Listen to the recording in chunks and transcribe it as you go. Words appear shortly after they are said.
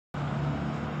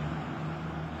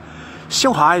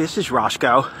So hi, this is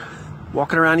Roscoe,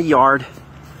 walking around the yard.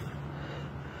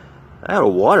 I ought to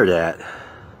water that.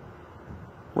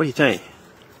 What do you think?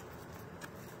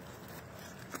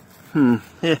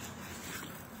 Yeah.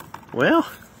 Well,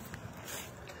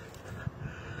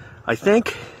 I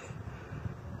think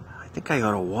I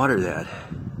ought to water that.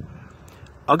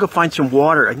 I'll go find some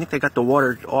water. I think I got the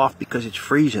water off because it's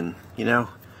freezing, you know.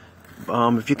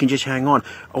 If you can just hang on.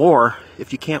 Or,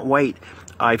 if you can't wait,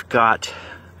 I got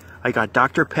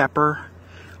Dr. Pepper.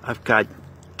 I've got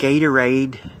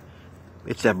Gatorade.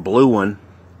 It's that blue one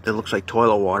that looks like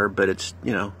toilet water, but it's,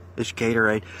 you know, it's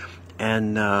Gatorade.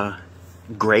 And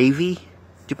gravy.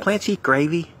 Do plants eat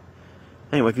gravy?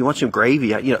 Anyway, if you want some gravy,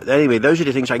 you know, anyway, those are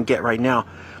the things I can get right now.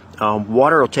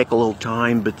 Water will take a little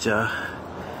time, but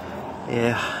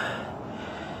yeah,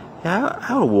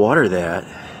 I'll water that.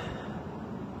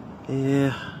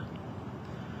 Yeah.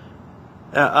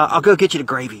 I'll go get you the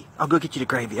gravy.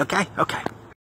 Okay? Okay.